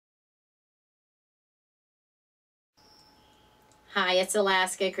Hi, it's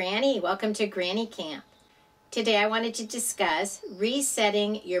Alaska Granny. Welcome to Granny Camp. Today I wanted to discuss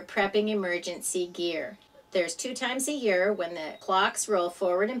resetting your prepping emergency gear. There's 2 times a year when the clocks roll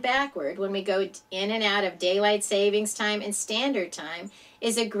forward and backward, when we go in and out of daylight savings time and standard time,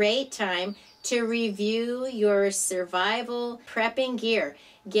 is a great time to review your survival prepping gear.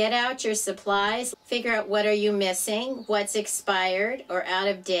 Get out your supplies, figure out what are you missing, what's expired or out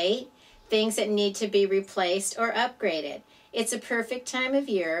of date, things that need to be replaced or upgraded. It's a perfect time of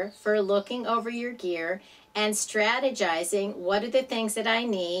year for looking over your gear and strategizing what are the things that I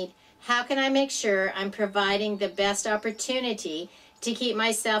need, how can I make sure I'm providing the best opportunity to keep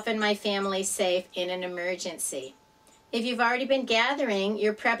myself and my family safe in an emergency. If you've already been gathering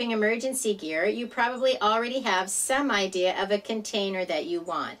your prepping emergency gear, you probably already have some idea of a container that you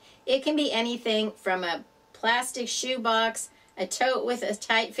want. It can be anything from a plastic shoebox, a tote with a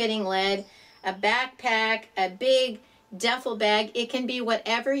tight-fitting lid, a backpack, a big duffel bag. It can be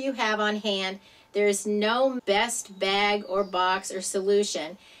whatever you have on hand. There's no best bag or box or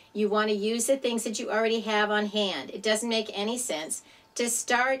solution. You want to use the things that you already have on hand. It doesn't make any sense to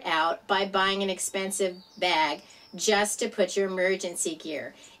start out by buying an expensive bag just to put your emergency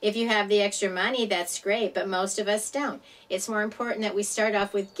gear. If you have the extra money, that's great, but most of us don't. It's more important that we start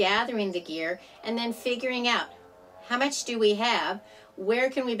off with gathering the gear and then figuring out how much do we have, where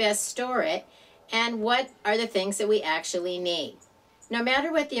can we best store it, and what are the things that we actually need. No matter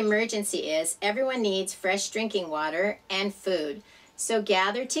what the emergency is, everyone needs fresh drinking water and food. So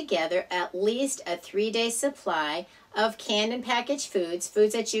gather together at least a 3-day supply of canned and packaged foods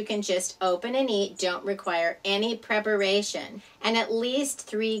that you can just open and eat, don't require any preparation, and at least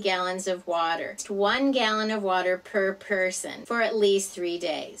 3 gallons of water. 1 gallon of water per person for at least 3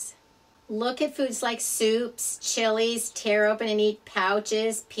 days. Look at foods like soups, chilies, tear open and eat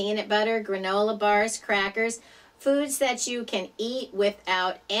pouches, peanut butter, granola bars, crackers, foods that you can eat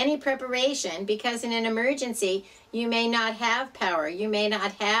without any preparation, because in an emergency you may not have power. You may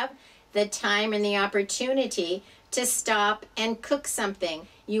not have the time and the opportunity to stop and cook something.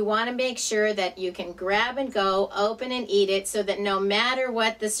 You want to make sure that you can grab and go, open and eat it, so that no matter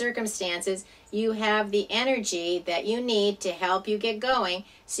what the circumstances, you have the energy that you need to help you get going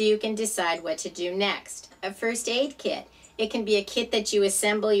so you can decide what to do next. A first aid kit. It can be a kit that you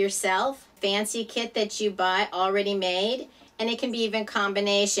assemble yourself, fancy kit that you buy already made, and it can be even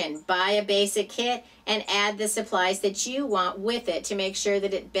combination. Buy a basic kit and add the supplies that you want with it to make sure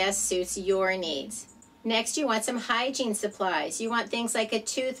that it best suits your needs. Next, you want some hygiene supplies. You want things like a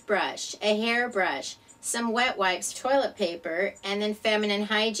toothbrush, a hairbrush, some wet wipes, toilet paper, and then feminine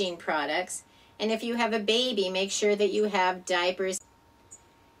hygiene products. And if you have a baby, make sure that you have diapers.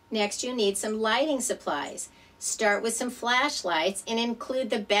 Next, you need some lighting supplies. Start with some flashlights and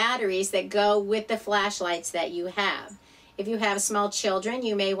include the batteries that go with the flashlights that you have. If you have small children,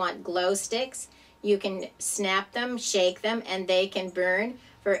 you may want glow sticks. You can snap them, shake them, and they can burn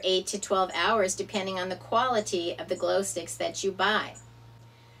for 8 to 12 hours depending on the quality of the glow sticks that you buy.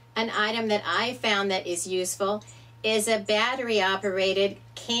 An item that I found that is useful is a battery-operated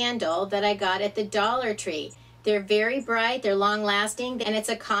candle that I got at the Dollar Tree. They're very bright, they're long-lasting, and it's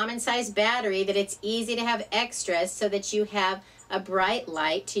a common-sized battery that it's easy to have extras so that you have a bright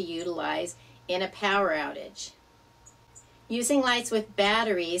light to utilize in a power outage. Using lights with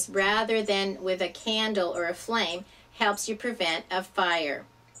batteries rather than with a candle or a flame helps you prevent a fire.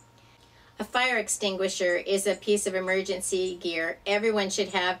 A fire extinguisher is a piece of emergency gear everyone should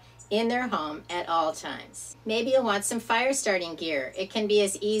have in their home at all times. Maybe you'll want some fire starting gear. It can be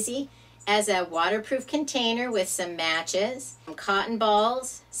as easy as a waterproof container with some matches, some cotton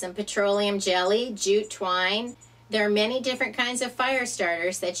balls, some petroleum jelly, jute twine. There are many different kinds of fire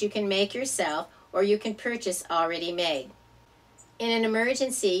starters that you can make yourself or you can purchase already made. In an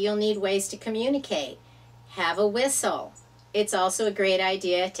emergency, you'll need ways to communicate. Have a whistle. It's also a great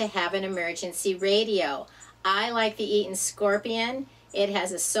idea to have an emergency radio. I like the Eaton Scorpion. It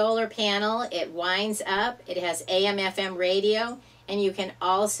has a solar panel, it winds up, it has AM/FM radio, and you can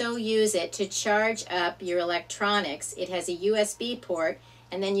also use it to charge up your electronics. It has a USB port,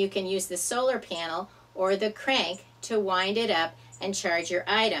 and then you can use the solar panel or the crank to wind it up and charge your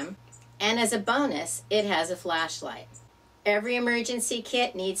item. And as a bonus, it has a flashlight. Every emergency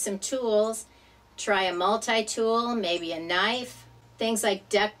kit needs some tools. Try a multi-tool, maybe a knife, things like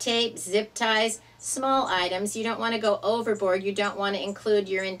duct tape, zip ties, small items. You don't want to go overboard. You don't want to include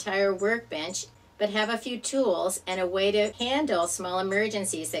your entire workbench, but have a few tools and a way to handle small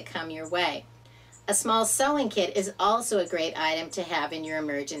emergencies that come your way. A small sewing kit is also a great item to have in your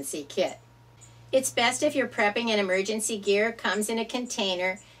emergency kit. It's best if your prepping and emergency gear comes in a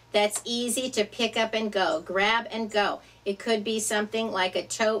container that's easy to pick up and go, grab and go. It could be something like a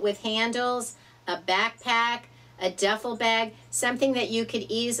tote with handles, a backpack, a duffel bag, something that you could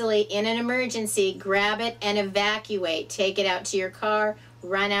easily, in an emergency, grab it and evacuate. Take it out to your car,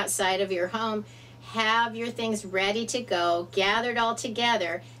 run outside of your home, have your things ready to go, gathered all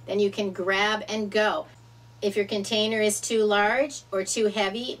together, then you can grab and go. If your container is too large or too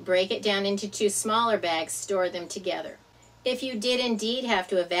heavy, break it down into 2 smaller bags, store them together. If you did indeed have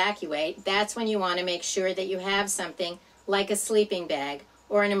to evacuate, that's when you want to make sure that you have something like a sleeping bag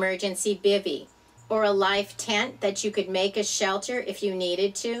or an emergency bivvy or a life tent that you could make a shelter if you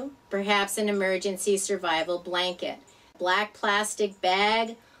needed to, perhaps an emergency survival blanket, black plastic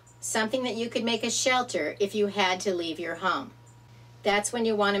bag, something that you could make a shelter if you had to leave your home. That's when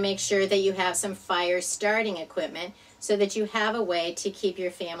you want to make sure that you have some fire starting equipment so that you have a way to keep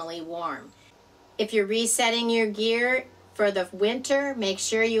your family warm. If you're resetting your gear for the winter, make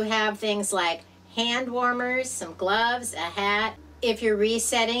sure you have things like hand warmers, some gloves, a hat. If you're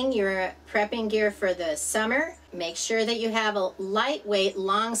resetting your prepping gear for the summer, make sure that you have a lightweight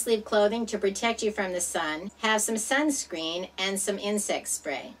long sleeve clothing to protect you from the sun, have some sunscreen, and some insect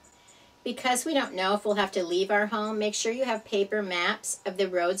spray. Because we don't know if we'll have to leave our home, make sure you have paper maps of the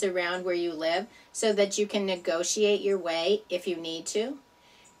roads around where you live so that you can negotiate your way if you need to.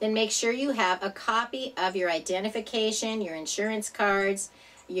 Then make sure you have a copy of your identification, your insurance cards,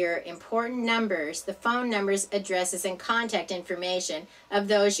 your important numbers, the phone numbers, addresses, and contact information of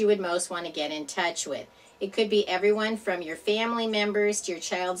those you would most want to get in touch with. It could be everyone from your family members to your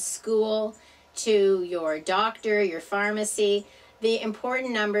child's school to your doctor, your pharmacy, the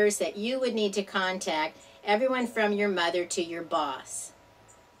important numbers that you would need to contact, everyone from your mother to your boss.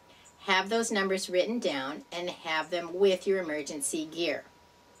 Have those numbers written down and have them with your emergency gear.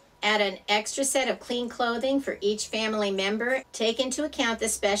 Add an extra set of clean clothing for each family member. Take into account the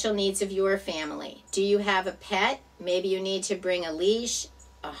special needs of your family. Do you have a pet? Maybe you need to bring a leash,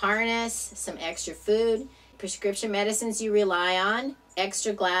 a harness, some extra food, prescription medicines you rely on,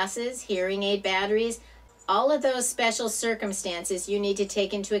 extra glasses, hearing aid batteries. All of those special circumstances you need to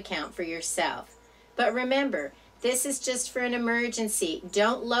take into account for yourself. But remember, this is just for an emergency.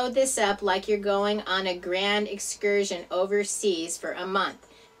 Don't load this up like you're going on a grand excursion overseas for a month.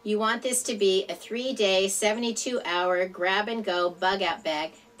 You want this to be a 3-day, 72-hour grab-and-go bug-out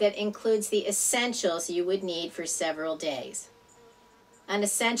bag that includes the essentials you would need for several days. An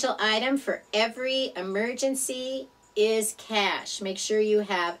essential item for every emergency is cash. Make sure you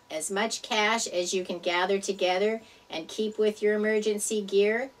have as much cash as you can gather together and keep with your emergency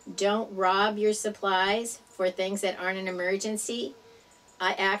gear. Don't rob your supplies for things that aren't an emergency.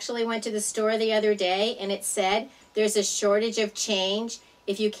 I actually went to the store the other day and it said there's a shortage of change.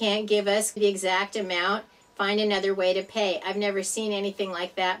 If you can't give us the exact amount, find another way to pay. I've never seen anything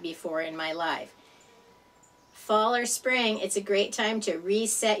like that before in my life. Fall or spring, it's a great time to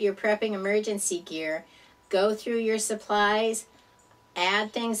reset your prepping emergency gear. Go through your supplies,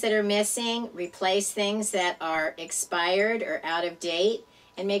 add things that are missing, replace things that are expired or out of date,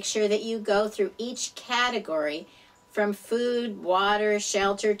 and make sure that you go through each category from food, water,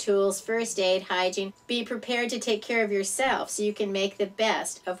 shelter, tools, first aid, hygiene. Be prepared to take care of yourself so you can make the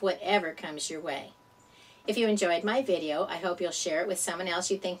best of whatever comes your way. If you enjoyed my video, I hope you'll share it with someone else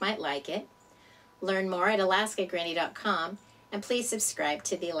you think might like it. Learn more at alaskagranny.com, and please subscribe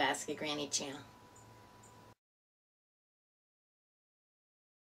to the Alaska Granny channel.